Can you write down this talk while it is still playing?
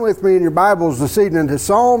With me in your Bibles this evening to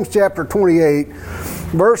Psalms chapter 28,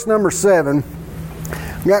 verse number 7.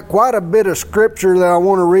 I've got quite a bit of scripture that I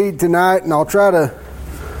want to read tonight, and I'll try to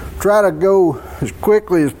go as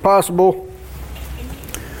quickly as possible.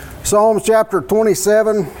 Psalms chapter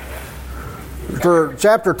 27, or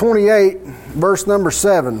chapter 28, verse number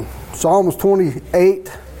 7. Psalms 28,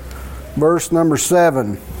 verse number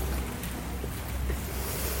 7.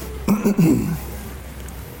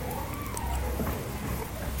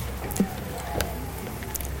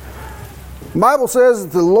 The Bible says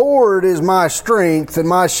that the Lord is my strength and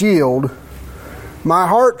my shield. My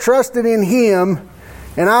heart trusted in Him,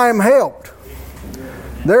 and I am helped.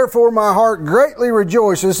 Therefore my heart greatly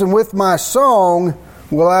rejoices, and with my song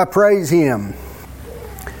will I praise Him.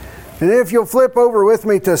 And if you'll flip over with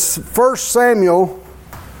me to 1 Samuel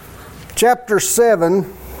chapter 7.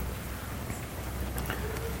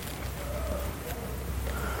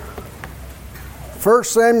 1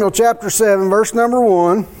 Samuel chapter 7, verse number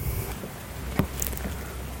 1.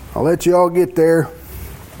 I'll let you all get there.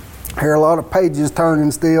 I hear a lot of pages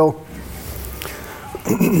turning still.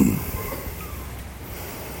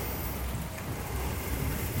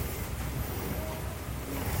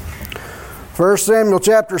 1 Samuel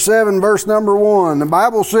chapter 7, verse number 1. The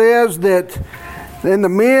Bible says that then the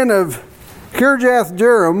men of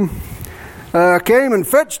Kirjath-jearim came and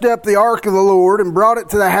fetched up the ark of the Lord and brought it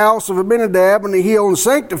to the house of Abinadab on the hill and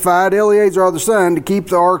sanctified Eleazar the son to keep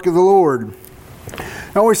the ark of the Lord.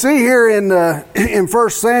 Now we see here in 1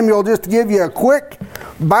 Samuel, just to give you a quick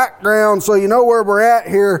background so you know where we're at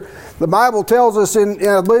here, the Bible tells us I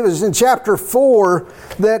believe it's in chapter 4,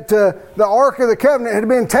 that the Ark of the Covenant had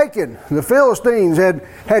been taken. The Philistines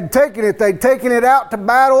had taken it. They'd taken it out to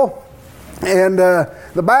battle, and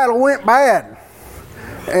the battle went bad.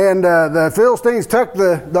 And the Philistines took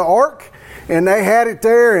the Ark, and they had it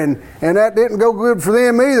there, and that didn't go good for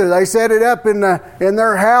them either. They set it up in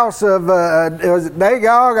their house of, was it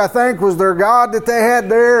Dagog, I think, was their god that they had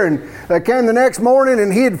there. And they came the next morning,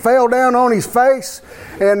 and he had fell down on his face,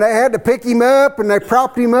 and they had to pick him up, and they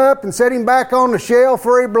propped him up and set him back on the shelf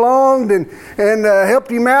where he belonged, and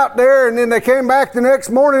helped him out there. And then they came back the next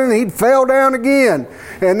morning, and he'd fell down again.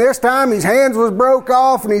 And this time his hands was broke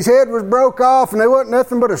off, and his head was broke off, and there wasn't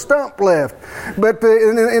nothing but a stump left. But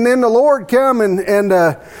and then the Lord come, and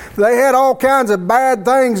they had all kinds of bad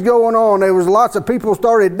things going on. There was lots of people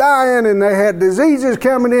started dying, and they had diseases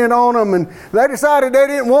coming in on them, and they decided they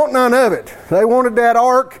didn't want none of it. They wanted that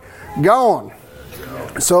ark gone.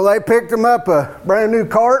 So they picked them up a brand new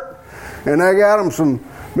cart, and they got them some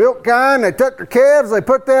milk kind. They took their calves, they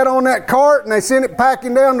put that on that cart, and they sent it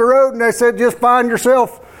packing down the road, and they said, just find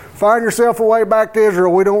yourself a way back to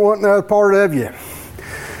Israel. We don't want another part of you.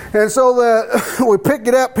 And so we pick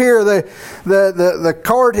it up here. The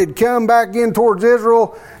cart had come back in towards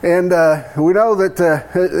Israel, and we know that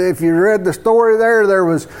if you read the story there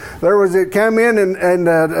was it come in and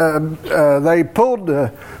they pulled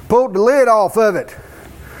the lid off of it,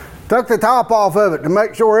 took the top off of it to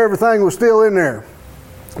make sure everything was still in there.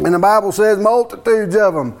 And the Bible says multitudes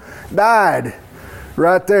of them died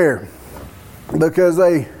right there because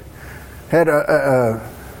they had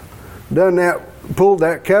done that. Pulled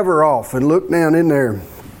that cover off and looked down in there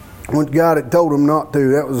when God had told them not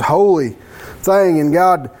to. That was a holy thing, and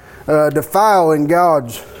God defiling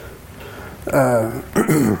God's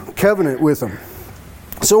covenant with them.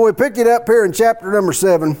 So we pick it up here in chapter number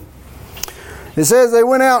 7. It says they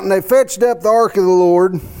went out and they fetched up the ark of the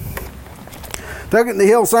Lord, took it in the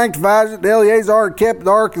hill, sanctified it. Eleazar kept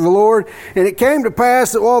the ark of the Lord. And it came to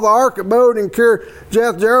pass that while the ark abode in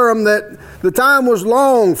Kirjath-jearim, that the time was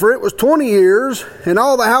long, for it was 20 years, and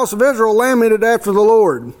all the house of Israel lamented after the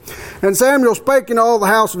Lord. And Samuel spake unto all the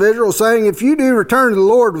house of Israel, saying, if you do return to the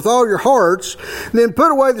Lord with all your hearts, then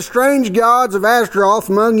put away the strange gods of Ashtaroth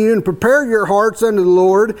among you, and prepare your hearts unto the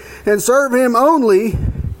Lord, and serve Him only,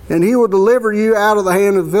 and He will deliver you out of the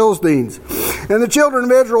hand of the Philistines. And the children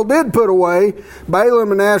of Israel did put away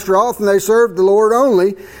Baalim and Ashtaroth, and they served the Lord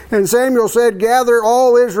only. And Samuel said, gather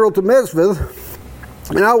all Israel to Mizpah,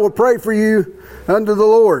 and I will pray for you unto the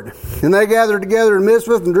Lord. And they gathered together in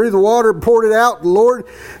Mizpah, and drew the water, and poured it out to the Lord,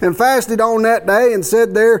 and fasted on that day, and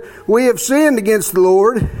said there, we have sinned against the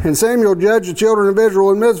Lord. And Samuel judged the children of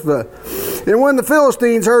Israel in Mizpah. And when the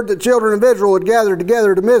Philistines heard that the children of Israel had gathered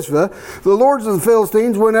together to Mizpah, the lords of the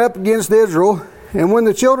Philistines went up against Israel. And when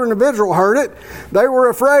the children of Israel heard it, they were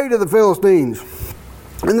afraid of the Philistines.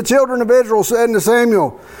 And the children of Israel said unto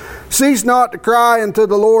Samuel, cease not to cry unto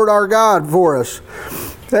the Lord our God for us.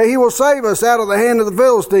 that he will save us out of the hand of the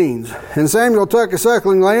Philistines. And Samuel took a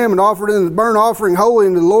suckling lamb and offered it in the burnt offering wholly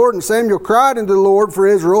unto the Lord. And Samuel cried unto the Lord for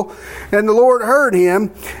Israel, and the Lord heard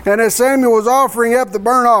him. And as Samuel was offering up the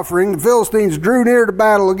burnt offering, the Philistines drew near to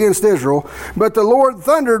battle against Israel. But the Lord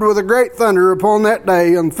thundered with a great thunder upon that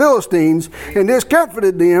day on the Philistines, and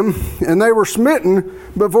discomfited them, and they were smitten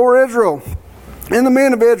before Israel. And the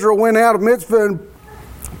men of Israel went out of Mizpah and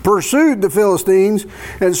pursued the Philistines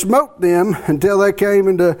and smote them until they came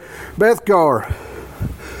into Bethkar.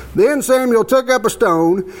 Then Samuel took up a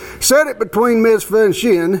stone, set it between Mizpah and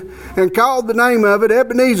Shin, and called the name of it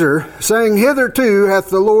Ebenezer, saying, Hitherto hath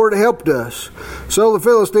the Lord helped us. So the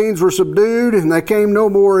Philistines were subdued, and they came no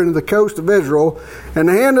more into the coast of Israel. And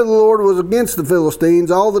the hand of the Lord was against the Philistines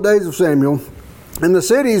all the days of Samuel. And the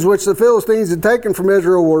cities which the Philistines had taken from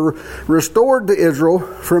Israel were restored to Israel,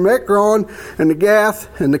 from Ekron and to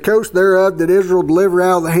Gath, and the coast thereof did Israel deliver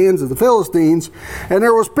out of the hands of the Philistines. And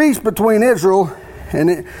there was peace between Israel and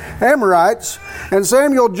the Amorites. And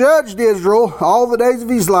Samuel judged Israel all the days of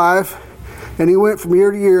his life, and he went from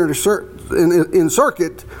year to year in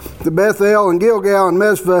circuit to Bethel and Gilgal and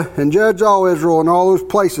Mizpah, and judged all Israel in all those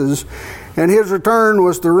places. And his return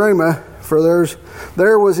was to Ramah, for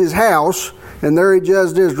there was his house, and there he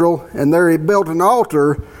judged Israel, and there he built an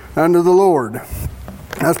altar unto the Lord.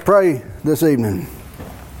 Let's pray this evening.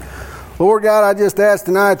 Lord God, I just ask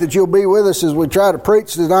tonight that you'll be with us as we try to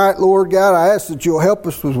preach tonight. Lord God, I ask that you'll help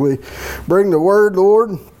us as we bring the word,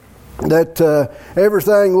 Lord, that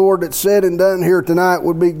everything, Lord, that's said and done here tonight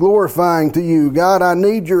would be glorifying to you. God, I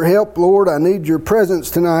need your help, Lord. I need your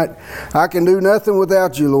presence tonight. I can do nothing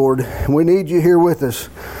without you, Lord. We need you here with us.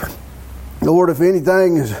 Lord, if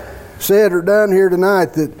anything is said or done here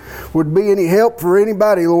tonight that would be any help for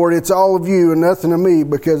anybody, Lord, it's all of you and nothing of me,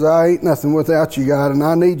 because I ain't nothing without you, God, and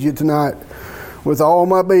I need you tonight with all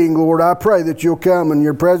my being, Lord. I pray that you'll come and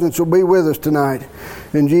your presence will be with us tonight.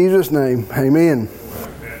 In Jesus' name, amen.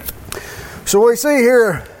 So we see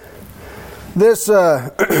here this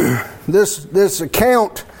this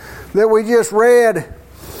account that we just read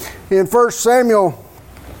in 1 Samuel.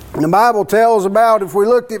 The Bible tells about, if we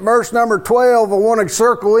looked at verse number 12, I want to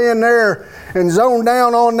circle in there and zone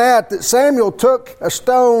down on that Samuel took a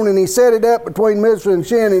stone and he set it up between Mizpah and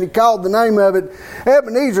Shin, and he called the name of it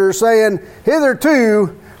Ebenezer, saying,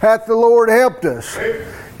 Hitherto hath the Lord helped us.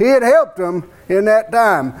 He had helped them in that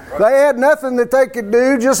time. They had nothing that they could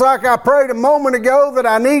do, just like I prayed a moment ago that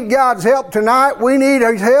I need God's help tonight. We need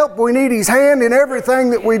His help. We need His hand in everything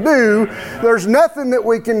that we do. There's nothing that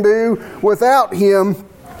we can do without Him,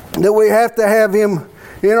 that we have to have Him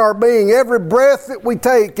in our being. Every breath that we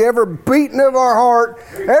take, every beating of our heart,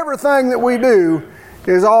 everything that we do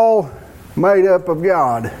is all made up of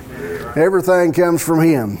God. Everything comes from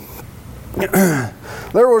Him.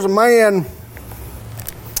 There was a man,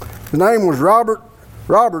 his name was Robert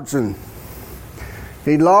Robertson.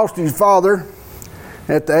 He lost his father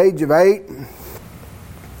at the age of 8.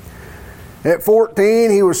 At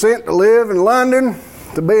 14, he was sent to live in London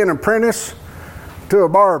to be an apprentice to a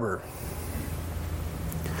barber.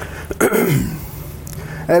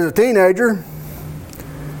 As a teenager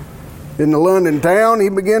in the London town, he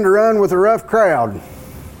began to run with a rough crowd,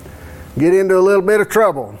 get into a little bit of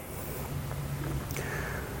trouble.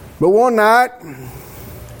 But one night,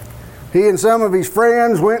 he and some of his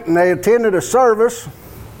friends went and they attended a service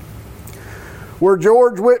where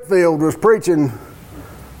George Whitefield was preaching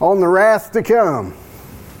on the wrath to come.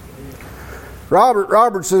 Robert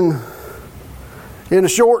Robertson, in a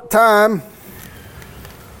short time,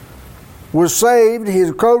 was saved. He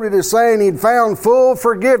is quoted as saying he'd found full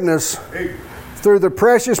forgiveness through the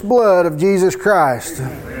precious blood of Jesus Christ.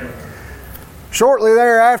 Shortly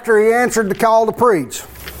thereafter, he answered the call to preach.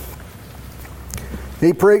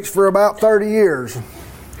 He preached for about 30 years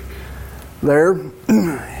there,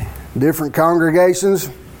 different congregations.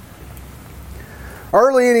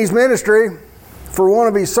 Early in his ministry, for one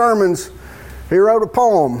of his sermons, he wrote a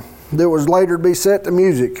poem that was later to be set to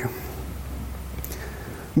music.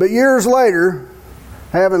 But years later,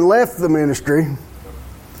 having left the ministry,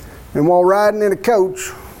 and while riding in a coach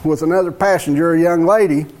with another passenger, a young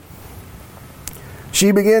lady,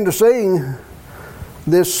 she began to sing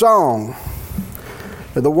this song.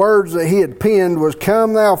 The words that he had penned was,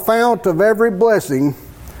 Come thou fount of every blessing,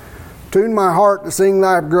 tune my heart to sing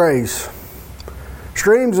thy grace.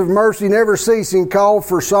 Streams of mercy never ceasing call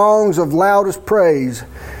for songs of loudest praise.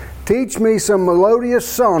 Teach me some melodious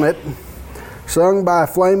sonnet sung by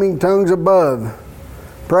flaming tongues above.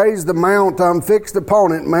 Praise the mount I'm fixed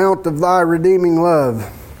upon it, mount of thy redeeming love.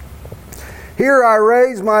 Here I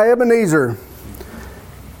raise my Ebenezer.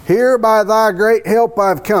 Here by thy great help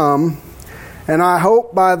I've come, and I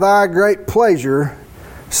hope by thy great pleasure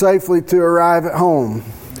safely to arrive at home.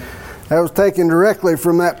 That was taken directly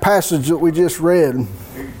from that passage that we just read.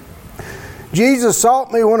 Jesus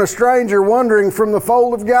sought me when a stranger wandering from the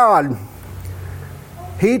fold of God.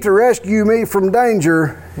 He, to rescue me from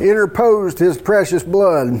danger, interposed his precious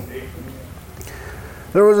blood.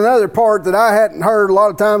 There was another part that I hadn't heard. A lot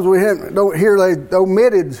of times we don't hear they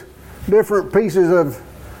omitted different pieces of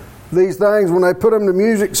these things when they put them to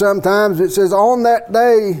music sometimes. It says, on that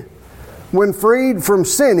day when freed from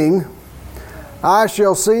sinning, I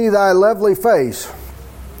shall see thy lovely face.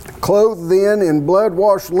 Clothed then in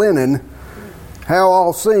blood-washed linen, how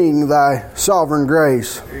I'll sing thy sovereign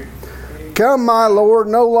grace. Come, my Lord,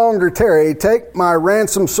 no longer tarry. Take my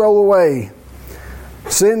ransomed soul away.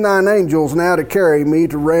 Send thine angels now to carry me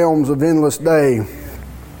to realms of endless day.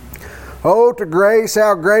 Oh, to grace,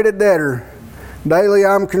 how great a debtor daily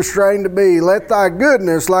I'm constrained to be. Let thy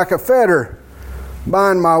goodness, like a fetter,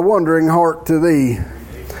 bind my wandering heart to thee.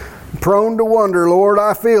 Prone to wonder, Lord,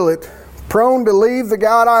 I feel it. Prone to leave the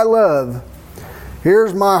God I love.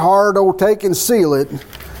 Here's my heart, oh, take and seal it.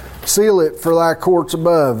 Seal it for thy courts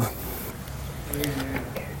above.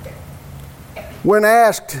 When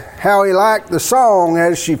asked how he liked the song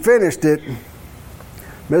as she finished it,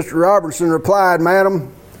 Mr. Robertson replied,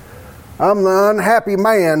 Madam, I'm the unhappy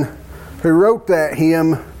man who wrote that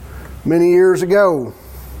hymn many years ago.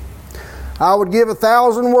 I would give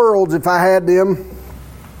 1,000 worlds if I had them,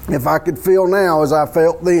 if I could feel now as I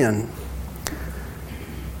felt then.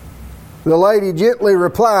 The lady gently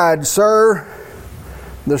replied, Sir,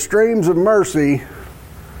 the streams of mercy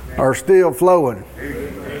are still flowing.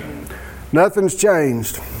 Nothing's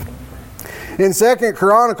changed. In 2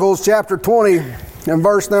 Chronicles chapter 20 and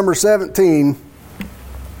verse number 17,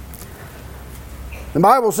 the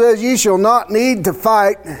Bible says, Ye shall not need to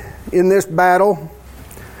fight in this battle.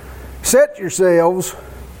 Set yourselves,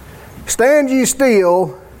 stand ye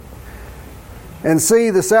still, and see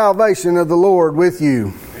the salvation of the Lord with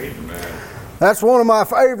you. Amen. That's one of my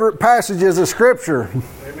favorite passages of Scripture.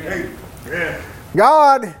 Amen.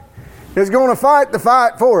 God is going to fight the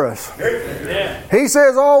fight for us. Amen. He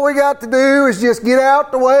says all we got to do is just get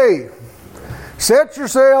out the way. Set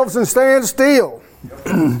yourselves and stand still.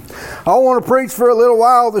 I want to preach for a little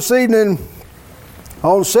while this evening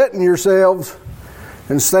on setting yourselves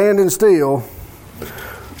and standing still.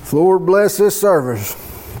 Lord bless this service.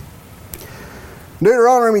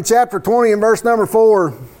 Deuteronomy chapter 20 and verse number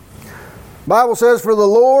 4. Bible says, For the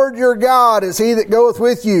Lord your God is he that goeth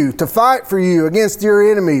with you to fight for you against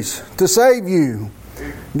your enemies, to save you.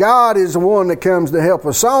 God is the one that comes to help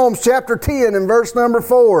us. Psalms chapter 10 and verse number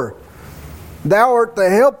 4. Thou art the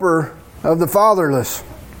helper of the fatherless.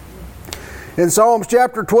 In Psalms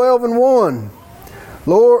chapter 12 and 1.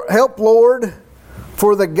 Lord, help, Lord,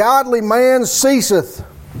 for the godly man ceaseth,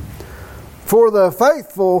 for the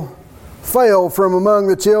faithful fail from among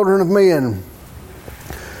the children of men.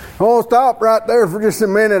 I want to stop right there for just a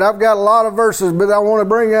minute. I've got a lot of verses, but I want to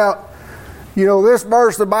bring out, this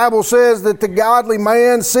verse. The Bible says that the godly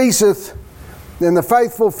man ceaseth and the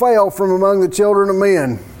faithful fail from among the children of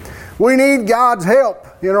men. We need God's help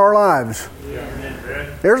in our lives.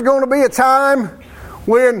 There's going to be a time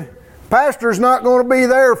when pastor's not going to be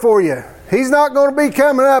there for you. He's not going to be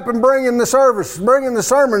coming up and bringing the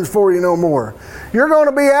sermons for you no more. You're going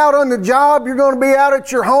to be out on the job, you're going to be out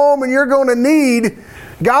at your home, and you're going to need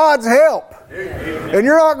God's help. Amen. And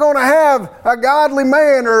you're not going to have a godly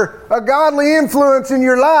man or a godly influence in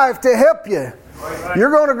your life to help you. Right.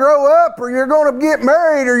 You're going to grow up, or you're going to get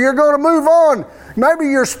married, or you're going to move on. Maybe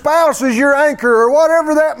your spouse is your anchor, or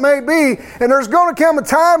whatever that may be. And there's going to come a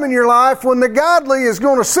time in your life when the godly is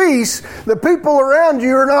going to cease. The people around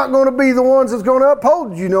you are not going to be the ones that's going to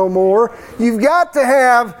uphold you no more. You've got to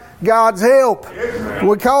have God's help. Amen.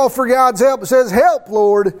 We call for God's help. It says, Help,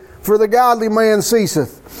 Lord, for the godly man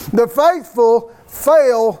ceaseth. The faithful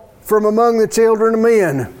fail from among the children of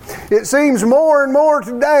men. It seems more and more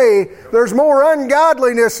today, there's more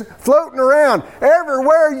ungodliness floating around.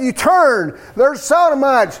 Everywhere you turn, there's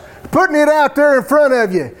sodomites putting it out there in front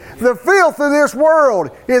of you. The filth of this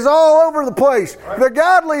world is all over the place. The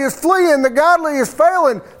godly is fleeing. The godly is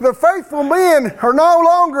failing. The faithful men are no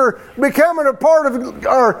longer becoming a part of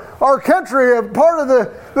our country, a part of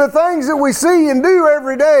the things that we see and do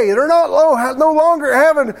every day. They're no longer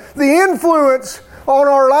having the influence on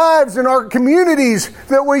our lives and our communities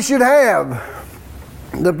that we should have.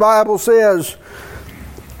 The Bible says,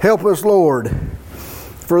 Help us, Lord,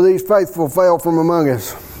 for these faithful fail from among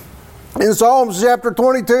us. In Psalms chapter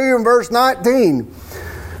 22 and verse 19,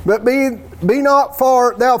 But be not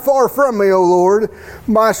thou far from me, O Lord.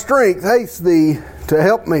 My strength hates thee to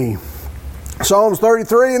help me. Psalms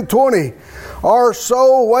 33 and 20. Our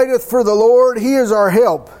soul waiteth for the Lord. He is our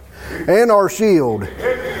help and our shield.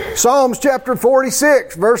 Psalms chapter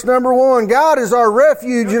 46, verse number 1. God is our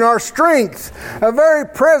refuge and our strength, a very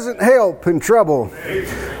present help in trouble.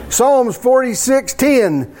 Psalms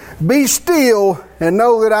 46:10. Be still and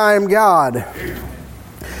know that I am God.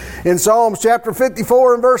 In Psalms chapter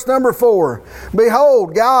 54 and verse number 4.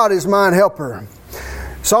 Behold, God is mine helper.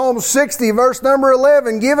 Psalm 60, verse number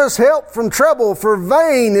 11, give us help from trouble, for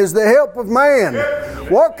vain is the help of man.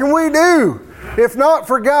 What can we do if not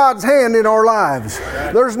for God's hand in our lives?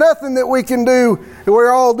 There's nothing that we can do.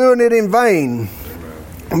 We're all doing it in vain.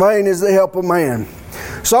 Vain is the help of man.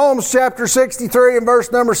 Psalms chapter 63 and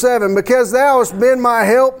verse number 7, because thou hast been my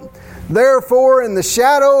help, therefore in the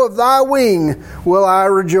shadow of thy wing will I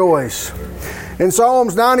rejoice. In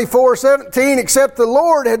Psalms 94:17, except the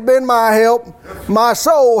Lord had been my help, my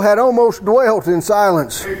soul had almost dwelt in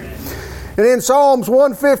silence. And in Psalms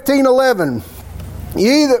 115:11,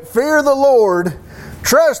 ye that fear the Lord,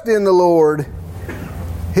 trust in the Lord.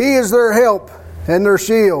 He is their help and their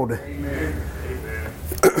shield. Amen.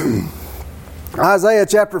 Isaiah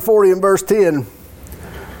chapter 40 and verse 10.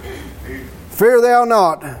 Fear thou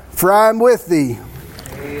not, for I am with thee.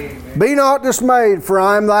 Amen. Be not dismayed, for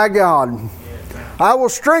I am thy God. I will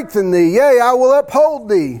strengthen thee, yea, I will uphold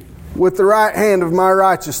thee with the right hand of my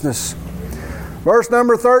righteousness. Verse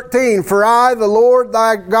number 13, for I, the Lord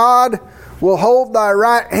thy God, will hold thy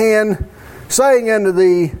right hand, saying unto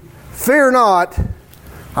thee, fear not,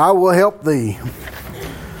 I will help thee.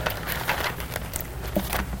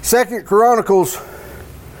 2 Chronicles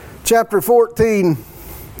chapter 14.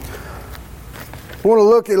 I want to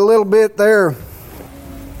look at a little bit there.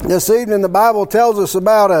 This evening the Bible tells us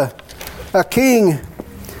about a king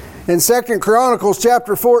in 2 Chronicles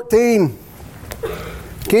chapter 14,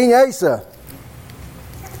 King Asa.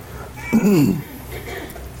 The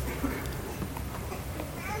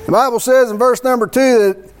Bible says in verse number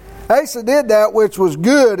 2 that Asa did that which was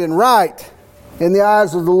good and right in the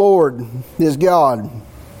eyes of the Lord, his God.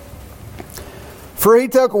 For he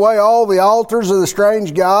took away all the altars of the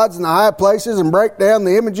strange gods and the high places, and brake down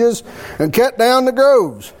the images, and cut down the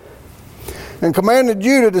groves, and commanded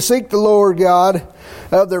Judah to seek the Lord God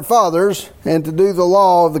of their fathers, and to do the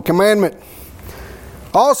law of the commandment.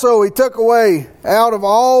 Also he took away out of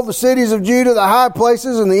all the cities of Judah the high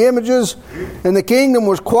places and the images, and the kingdom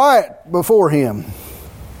was quiet before him.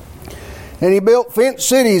 And he built fenced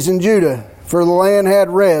cities in Judah, for the land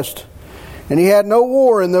had rest. And he had no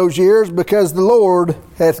war in those years, because the Lord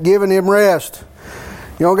hath given him rest.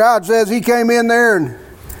 You know, God says he came in there and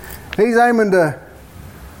he's aiming to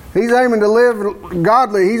live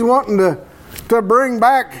godly. He's wanting to bring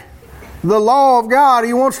back the law of God.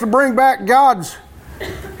 He wants to bring back God's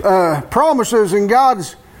promises and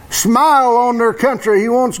God's smile on their country. He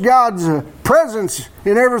wants God's presence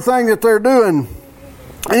in everything that they're doing.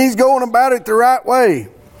 And he's going about it the right way.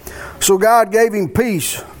 So God gave him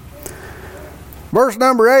peace. Verse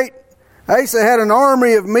number 8, Asa had an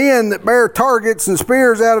army of men that bare targets and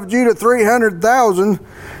spears, out of Judah 300,000,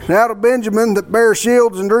 and out of Benjamin that bare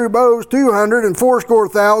shields and drew bows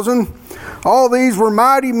 280,000. All these were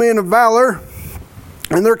mighty men of valor,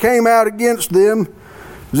 and there came out against them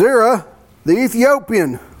Zerah the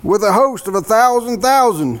Ethiopian with a host of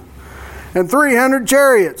 1,000,000 and 300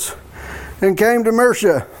 chariots, and came to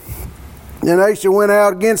Mersha. And Asa went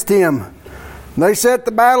out against him. They set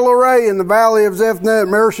the battle array in the valley of Zephnath at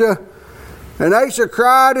Mersha. And Asa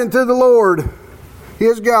cried unto the Lord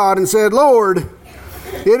his God, and said, Lord,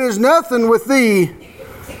 it is nothing with thee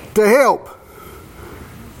to help,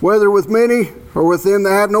 whether with many or with them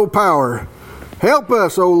that have no power. Help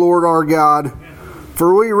us, O Lord our God,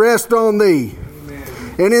 for we rest on thee. Amen.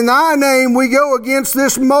 And in thy name we go against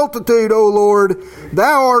this multitude, O Lord.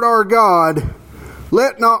 Thou art our God.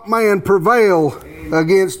 Let not man prevail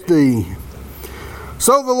against thee.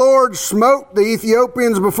 So the Lord smote the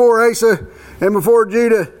Ethiopians before Asa and before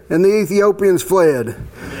Judah, and the Ethiopians fled.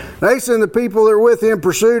 Asa and the people that were with him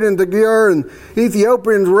pursued into Gerar, and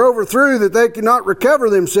Ethiopians were overthrew that they could not recover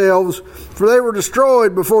themselves, for they were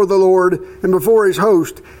destroyed before the Lord and before his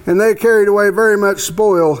host, and they carried away very much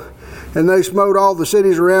spoil. And they smote all the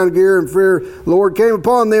cities around Gerar, and fear the Lord came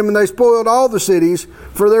upon them, and they spoiled all the cities,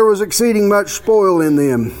 for there was exceeding much spoil in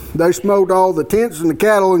them. They smote all the tents and the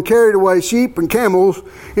cattle, and carried away sheep and camels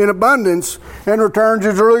in abundance, and returned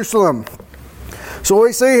to Jerusalem. So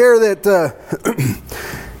we see here that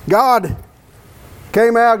God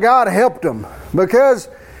came out, God helped them, because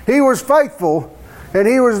he was faithful, and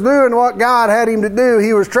he was doing what God had him to do.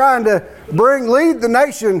 He was trying to lead the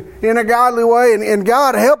nation in a godly way. And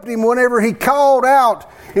God helped him whenever he called out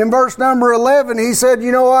in verse number 11. He said,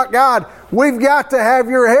 you know what, God, we've got to have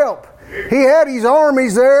your help. He had his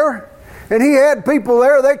armies there, and he had people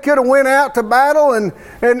there. They could have went out to battle and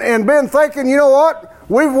been thinking, you know what,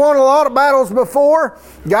 we've won a lot of battles before.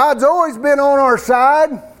 God's always been on our side.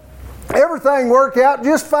 Everything worked out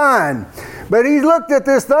just fine. But he looked at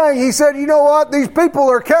this thing. He said, you know what, these people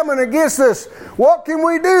are coming against us. What can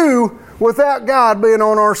we do without God being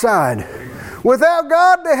on our side? Without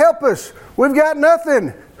God to help us, we've got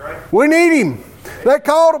nothing. We need him. They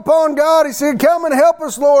called upon God. He said, come and help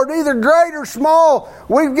us, Lord, either great or small.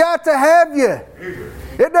 We've got to have you.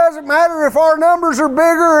 It doesn't matter if our numbers are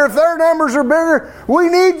bigger or if their numbers are bigger. We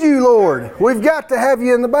need you, Lord. We've got to have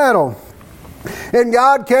you in the battle. And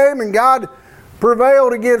God came and God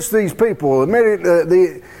prevailed against these people.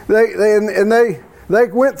 They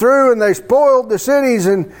went through and they spoiled the cities,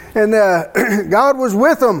 and God was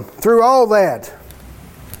with them through all that.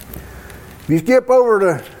 If you skip over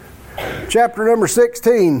to chapter number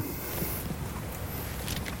 16,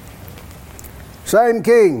 same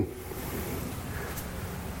king.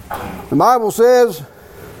 The Bible says,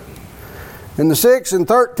 in the 6th and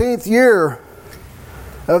 13th year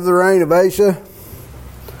of the reign of Asa,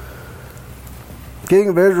 king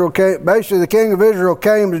of Israel the king of Israel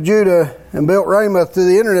came to Judah and built Ramoth to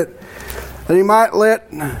the internet, that he might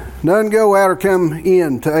let none go out or come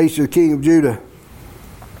in to Asa, the king of Judah.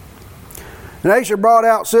 And Asa brought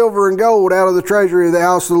out silver and gold out of the treasury of the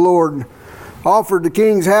house of the Lord, and offered the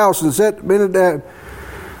king's house, and set Benhadad,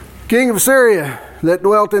 king of Syria, that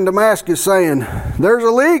dwelt in Damascus, saying, there's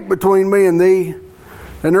a league between me and thee,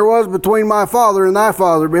 and there was between my father and thy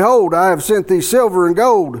father. Behold, I have sent thee silver and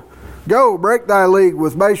gold. Go, break thy league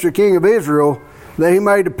with Baasha, king of Israel, that he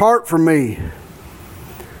may depart from me.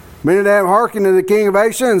 Benhadad hearkened to the king of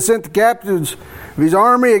Asa, and sent the captains of his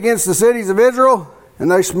army against the cities of Israel, and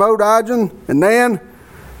they smote Ijon and Dan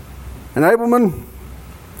and Abelman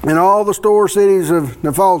and all the store cities of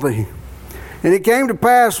Naphtali. And it came to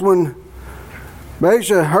pass, when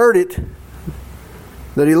Baasha heard it,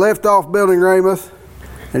 that he left off building Ramoth,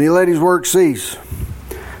 and he let his work cease.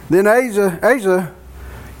 Then Asa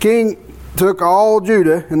king took all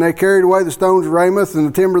Judah, and they carried away the stones of Ramoth and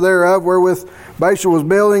the timber thereof, wherewith Baasha was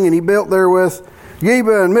building, and he built therewith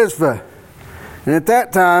Geba and Mizpah. And at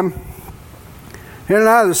that time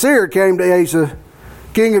Hananiah the seer came to Asa,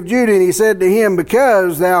 king of Judah, and he said to him,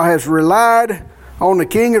 because thou hast relied on the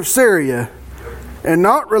king of Syria, and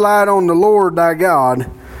not relied on the Lord thy God,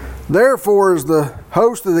 therefore is the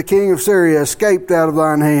host of the king of Syria escaped out of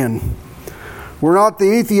thine hand. Were not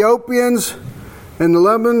the Ethiopians and the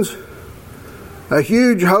Libyans a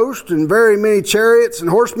huge host, and very many chariots and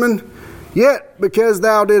horsemen? Yet because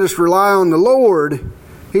thou didst rely on the Lord,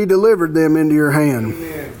 he delivered them into your hand.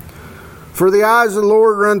 Amen. For the eyes of the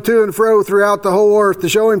Lord run to and fro throughout the whole earth, to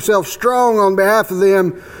show himself strong on behalf of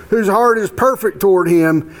them whose heart is perfect toward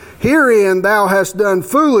him. Herein thou hast done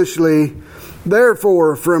foolishly,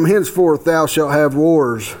 therefore from henceforth thou shalt have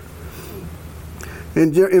wars.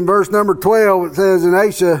 In verse number 12 it says, and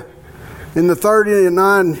Asa, in the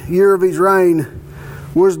 39th year of his reign,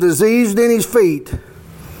 was diseased in his feet,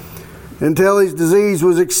 until his disease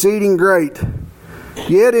was exceeding great.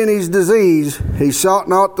 Yet in his disease he sought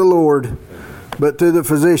not the Lord, but to the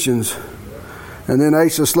physicians. And then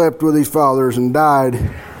Asa slept with his fathers and died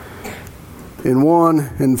in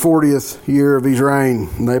 41st year of his reign.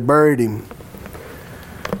 And they buried him.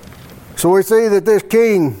 So we see that this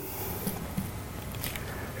king,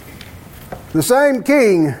 the same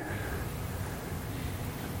king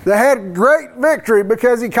that had great victory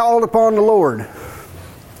because he called upon the Lord,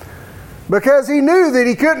 because he knew that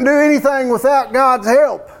he couldn't do anything without God's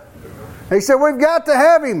help. He said, we've got to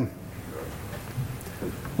have him.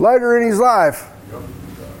 Later in his life,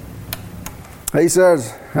 he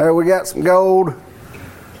says, hey, we got some gold,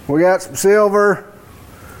 we got some silver,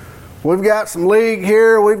 we've got some league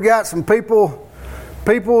here, we've got some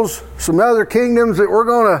peoples, some other kingdoms that we're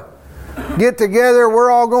going to get together. We're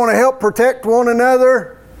all going to help protect one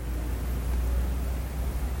another,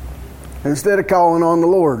 instead of calling on the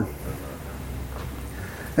Lord.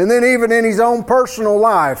 And then even in his own personal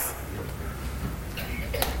life,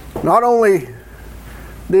 not only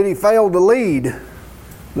did he fail to lead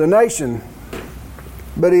the nation,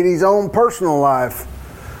 but in his own personal life,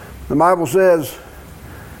 the Bible says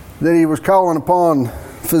that he was calling upon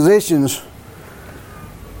physicians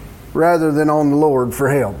rather than on the Lord for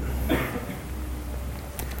help.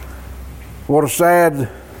 What a sad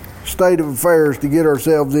state of affairs to get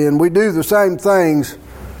ourselves in. We do the same things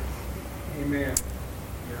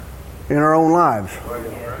in our own lives.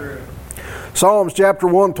 Psalms chapter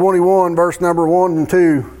 121, verse number 1 and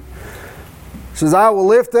 2 says, I will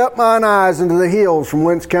lift up mine eyes into the hills from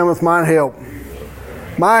whence cometh mine help.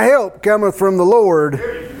 My help cometh from the Lord,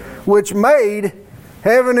 which made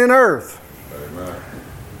heaven and earth. Amen.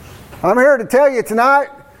 I'm here to tell you tonight,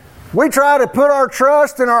 we try to put our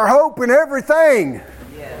trust and our hope in everything.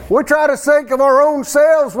 We try to think of our own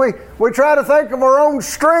selves. We try to think of our own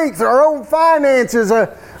strength, our own finances,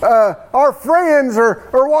 our friends,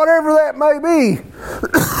 or whatever that may be.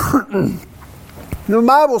 The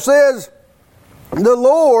Bible says, the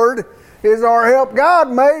Lord is our help. God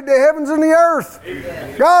made the heavens and the earth.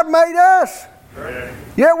 God made us.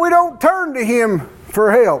 Yet we don't turn to Him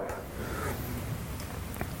for help.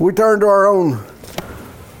 We turn to our own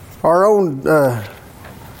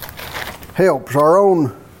helps, our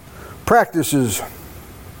own practices.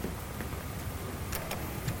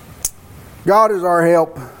 God is our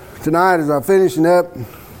help. Tonight, as I'm finishing up,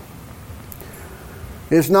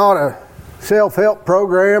 it's not a self-help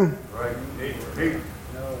program.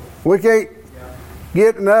 We can't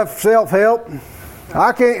get enough self-help.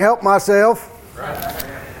 I can't help myself.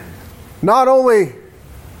 Not only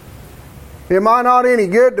am I not any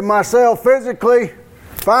good to myself physically,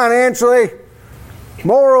 financially,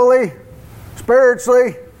 morally,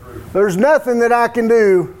 spiritually, there's nothing that I can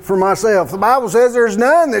do for myself. The Bible says there's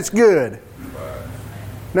none that's good.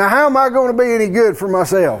 Now, how am I going to be any good for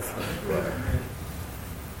myself?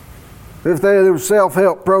 If there were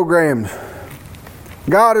self-help programs.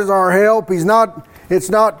 God is our help. It's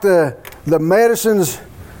not the medicines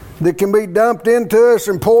that can be dumped into us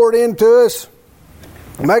and poured into us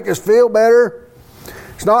to make us feel better.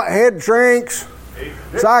 It's not head shrinks,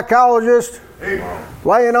 psychologists,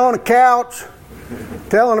 laying on a couch,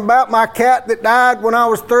 telling about my cat that died when I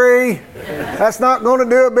was 3. That's not going to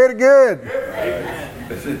do a bit of good.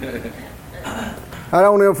 I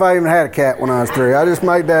don't know if I even had a cat when I was 3. I just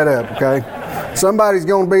made that up, okay? Somebody's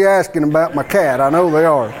going to be asking about my cat. I know they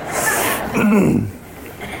are.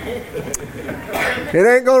 It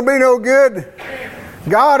ain't going to be no good.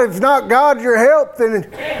 If not God's your help, then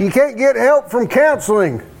you can't get help from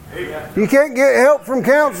counseling. You can't get help from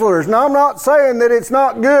counselors. Now, I'm not saying that it's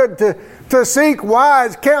not good to seek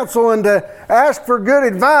wise counsel and to ask for good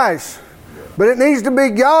advice. But it needs to be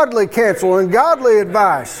godly counsel and godly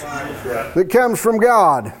advice that comes from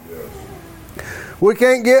God. We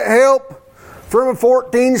can't get help from a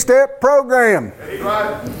 14-step program.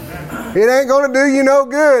 It ain't going to do you no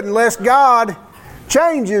good unless God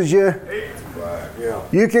changes you.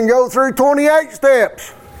 You can go through 28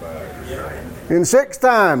 steps in 6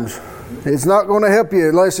 times. It's not going to help you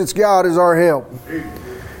unless it's God as our help.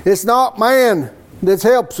 It's not man that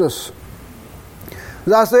helps us.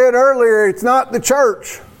 As I said earlier, it's not the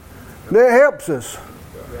church that helps us.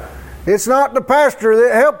 It's not the pastor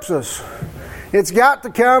that helps us. It's got to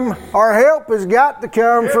come, our help has got to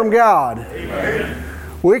come from God.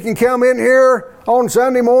 We can come in here on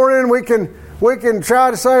Sunday morning, we can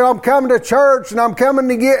try to say, I'm coming to church and I'm coming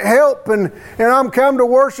to get help and I'm come to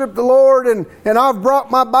worship the Lord and I've brought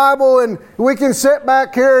my Bible, and we can sit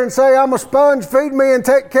back here and say, I'm a sponge, feed me and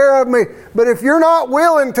take care of me. But if you're not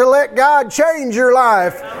willing to let God change your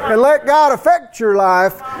life and let God affect your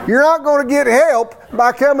life, you're not going to get help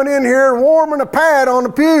by coming in here and warming a pad on the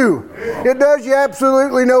pew. It does you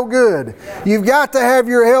absolutely no good. You've got to have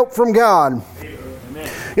your help from God.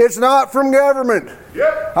 It's not from government.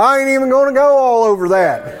 I ain't even going to go all over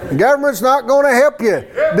that. The government's not going to help you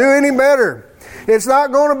do any better. It's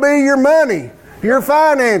not going to be your money, your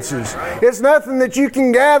finances. It's nothing that you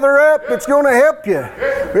can gather up that's going to help you.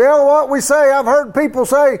 You know what we say? I've heard people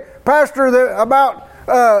say, Pastor, about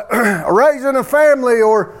raising a family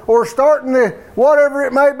or starting whatever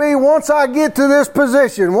it may be. Once I get to this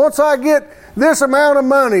position, once I get this amount of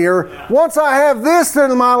money, or once I have this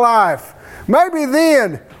in my life, maybe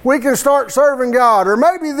then we can start serving God, or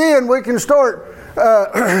maybe then we can start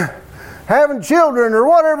having children, or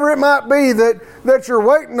whatever it might be that you're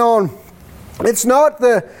waiting on. It's not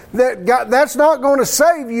that's not going to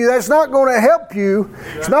save you. That's not going to help you.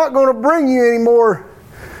 It's not going to bring you any more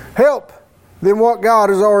help than what God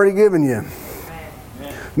has already given you.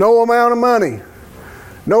 No amount of money,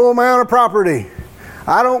 no amount of property.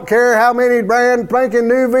 I don't care how many brand spanking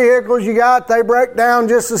new vehicles you got, they break down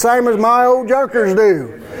just the same as my old junkers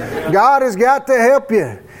do. God has got to help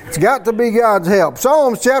you. It's got to be God's help.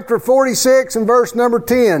 Psalms chapter 46 and verse number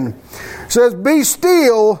 10 says, Be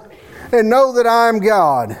still and know that I am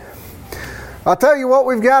God. I'll tell you what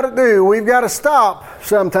we've got to do. We've got to stop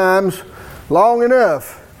sometimes long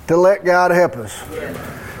enough to let God help us.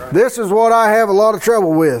 This is what I have a lot of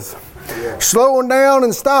trouble with. Slowing down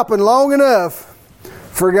and stopping long enough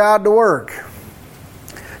for God to work.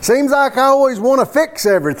 Seems like I always want to fix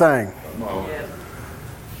everything.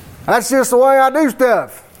 That's just the way I do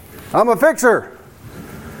stuff. I'm a fixer.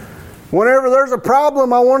 Whenever there's a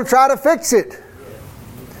problem, I want to try to fix it.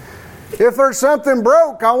 If there's something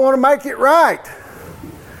broke, I want to make it right.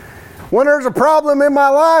 When there's a problem in my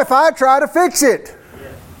life, I try to fix it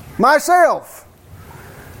myself.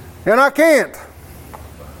 And I can't.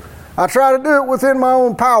 I try to do it within my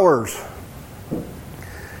own powers.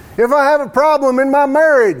 If I have a problem in my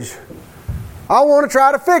marriage, I want to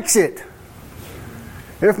try to fix it.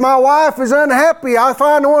 If my wife is unhappy, I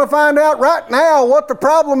want to find out right now what the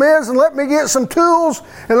problem is and let me get some tools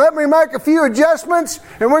and let me make a few adjustments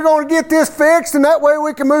and we're going to get this fixed and that way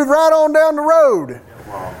we can move right on down the road.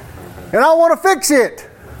 And I want to fix it.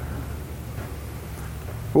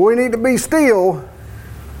 But we need to be still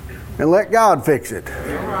and let God fix it.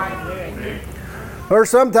 Or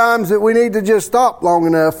sometimes that we need to just stop long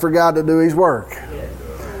enough for God to do His work.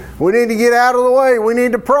 We need to get out of the way. We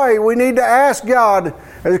need to pray. We need to ask God,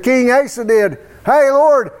 as King Asa did, hey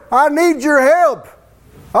Lord, I need your help.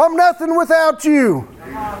 I'm nothing without you.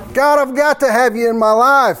 God, I've got to have you in my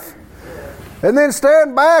life. And then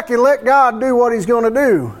stand back and let God do what He's going to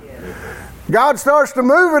do. God starts to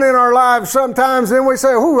moving in our lives sometimes, then we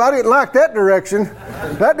say, ooh, I didn't like that direction.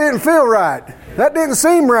 That didn't feel right. That didn't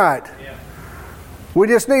seem right. We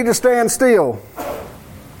just need to stand still.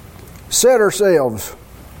 Set ourselves.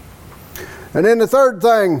 And then the third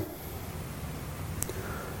thing,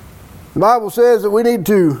 the Bible says that we need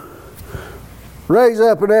to raise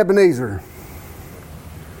up an Ebenezer.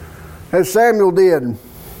 As Samuel did.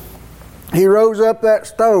 He rose up that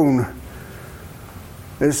stone.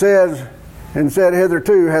 It says, and said,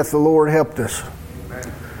 hitherto hath the Lord helped us. Amen.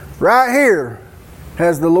 Right here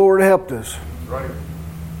has the Lord helped us. Right.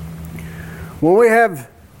 When we have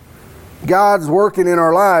God's working in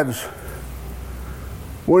our lives,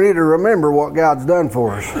 we need to remember what God's done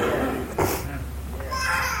for us.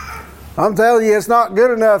 I'm telling you, it's not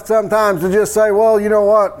good enough sometimes to just say, well, you know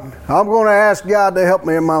what? I'm going to ask God to help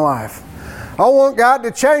me in my life. I want God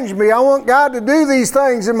to change me. I want God to do these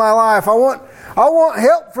things in my life. I want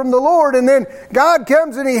help from the Lord. And then God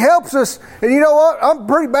comes and He helps us. And you know what? I'm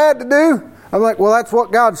pretty bad to do. I'm like, well, that's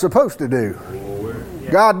what God's supposed to do.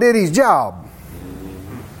 God did His job.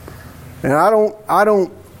 And I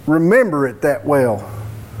don't remember it that well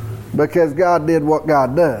because God did what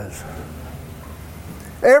God does.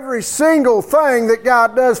 Every single thing that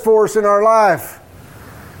God does for us in our life,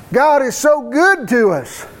 God is so good to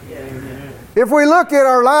us. If we look at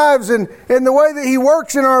our lives and the way that He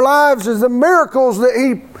works in our lives is the miracles that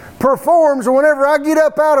He performs whenever I get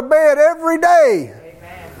up out of bed every day.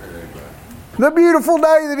 The beautiful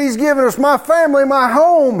day that He's given us, my family, my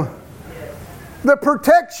home, the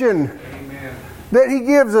protection that He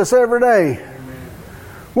gives us every day.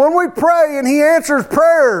 When we pray and He answers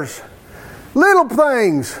prayers, little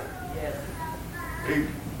things,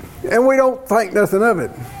 and we don't think nothing of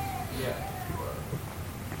it.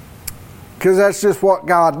 Because that's just what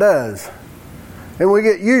God does. And we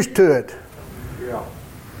get used to it.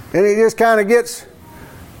 And it just kind of gets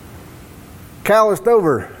calloused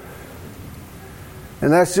over.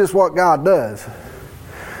 And that's just what God does.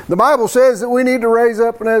 The Bible says that we need to raise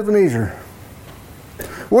up an Ebenezer.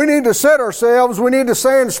 We need to set ourselves, we need to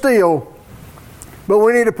stand still, but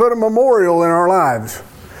we need to put a memorial in our lives.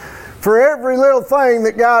 For every little thing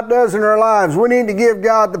that God does in our lives, we need to give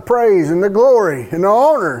God the praise and the glory and the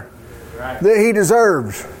honor that He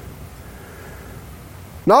deserves.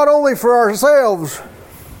 Not only for ourselves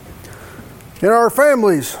and our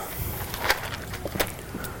families.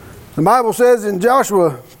 The Bible says in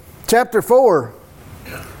Joshua chapter 4,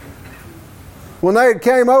 when they had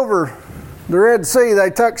came over the Red Sea, they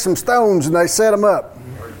took some stones and they set them up.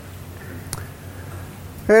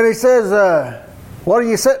 And He says, what are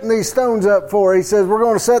you setting these stones up for? He says, we're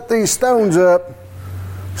going to set these stones up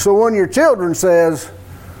so when your children says,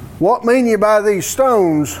 what mean you by these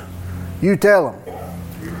stones? You tell them.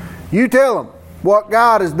 You tell them what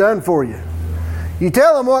God has done for you. You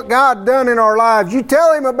tell them what God done in our lives. You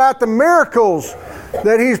tell Him about the miracles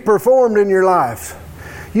that He's performed in your life.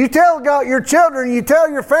 You tell God, your children, you tell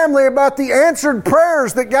your family about the answered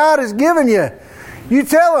prayers that God has given you. You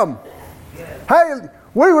tell them, hey,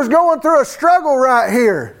 we was going through a struggle right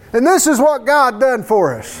here, and this is what God done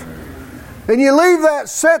for us. And you leave that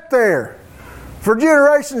set there for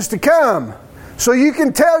generations to come, so you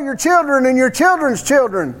can tell your children and your children's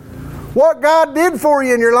children what God did for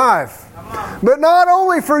you in your life. But not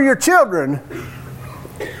only for your children,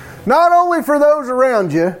 not only for those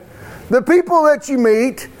around you, the people that you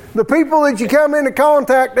meet, the people that you come into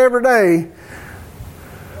contact every day,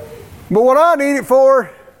 But what I need it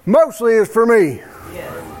for mostly is for me.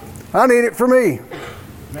 I need it for me.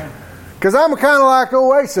 Because I'm kind of like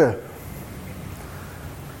old Asa.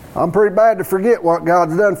 I'm pretty bad to forget what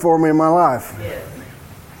God's done for me in my life.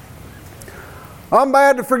 I'm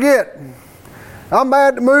bad to forget. I'm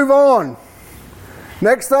bad to move on.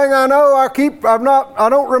 Next thing I know, I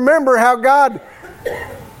don't remember how God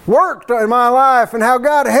worked in my life and how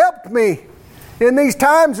God helped me in these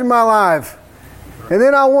times in my life. And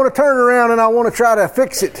then I want to turn around and I want to try to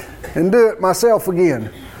fix it and do it myself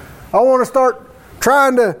again. I want to start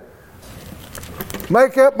trying to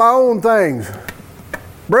make up my own things.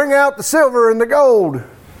 Bring out the silver and the gold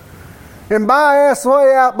and buy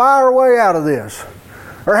our way out of this.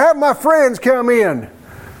 Or have my friends come in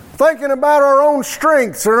thinking about our own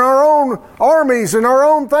strengths and our own armies and our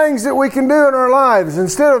own things that we can do in our lives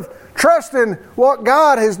instead of trusting what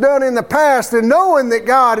God has done in the past and knowing that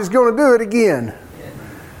God is going to do it again.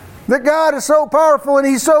 That God is so powerful and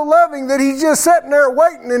He's so loving that He's just sitting there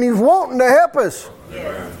waiting and He's wanting to help us.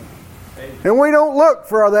 And we don't look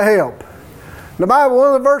for the help. The Bible, one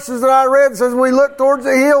of the verses that I read says we look towards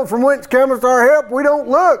the hill from whence cometh our help. We don't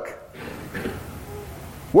look.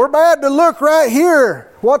 We're bad to look right here.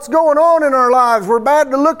 What's going on in our lives? We're bad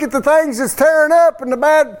to look at the things that's tearing up and the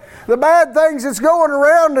bad things that's going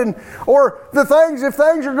around, or the things if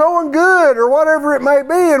things are going good or whatever it may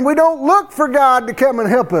be, and we don't look for God to come and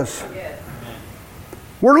help us.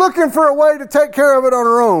 We're looking for a way to take care of it on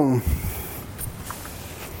our own.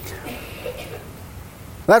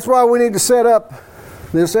 That's why we need to set up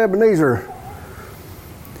this Ebenezer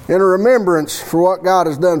in a remembrance for what God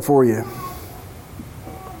has done for you.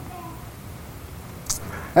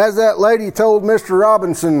 As that lady told Mr.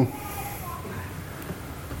 Robinson,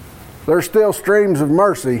 there's still streams of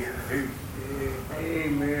mercy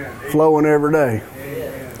flowing every day.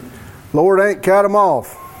 Lord ain't cut them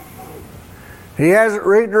off. He hasn't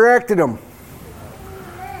redirected them.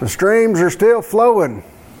 The streams are still flowing.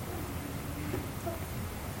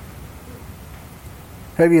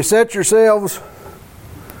 Have you set yourselves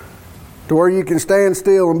to where you can stand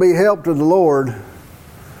still and be helped of the Lord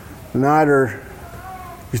tonight, or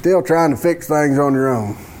you're still trying to fix things on your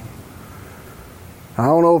own? I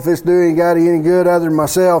don't know if it's doing anybody any good other than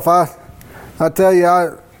myself. I tell you,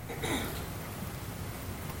 I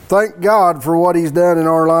thank God for what He's done in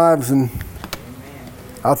our lives, and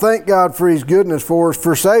I thank God for His goodness for us,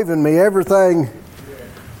 for saving me. Everything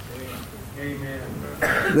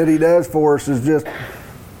that He does for us is just,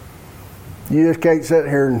 you just can't sit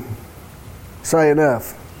here and say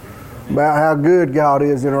enough about how good God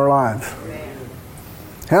is in our lives.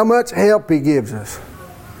 How much help He gives us.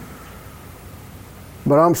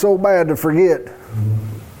 But I'm so bad to forget.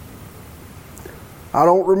 I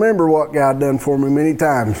don't remember what God done for me many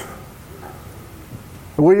times.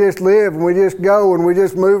 We just live and we just go and we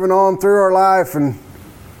just moving on through our life, and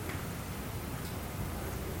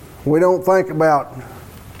we don't think about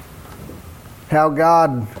how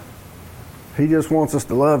God, He just wants us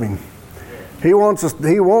to love Him. He wants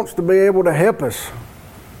to be able to help us.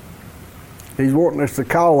 He's wanting us to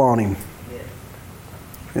call on Him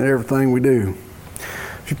in everything we do.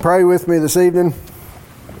 If you pray with me this evening.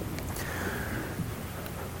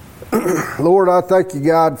 Lord, I thank you,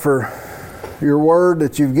 God, for your word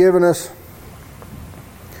that you've given us.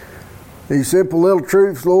 These simple little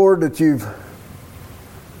truths, Lord, that you've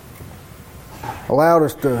allowed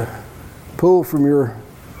us to pull from your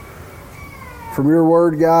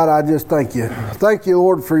word, God. I just thank you. Thank you,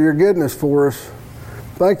 Lord, for your goodness for us.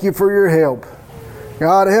 Thank you for your help.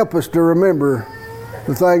 God, help us to remember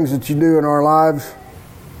the things that you do in our lives.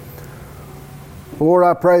 Lord,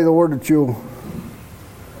 I pray, Lord, that you'll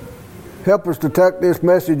help us to tuck this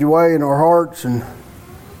message away in our hearts, and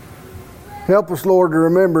help us, Lord, to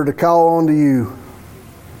remember to call on to you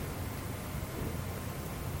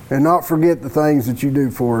and not forget the things that you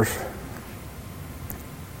do for us.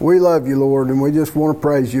 We love you, Lord, and we just want to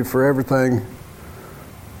praise you for everything,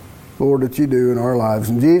 Lord, that you do in our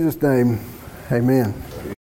lives. In Jesus' name, amen.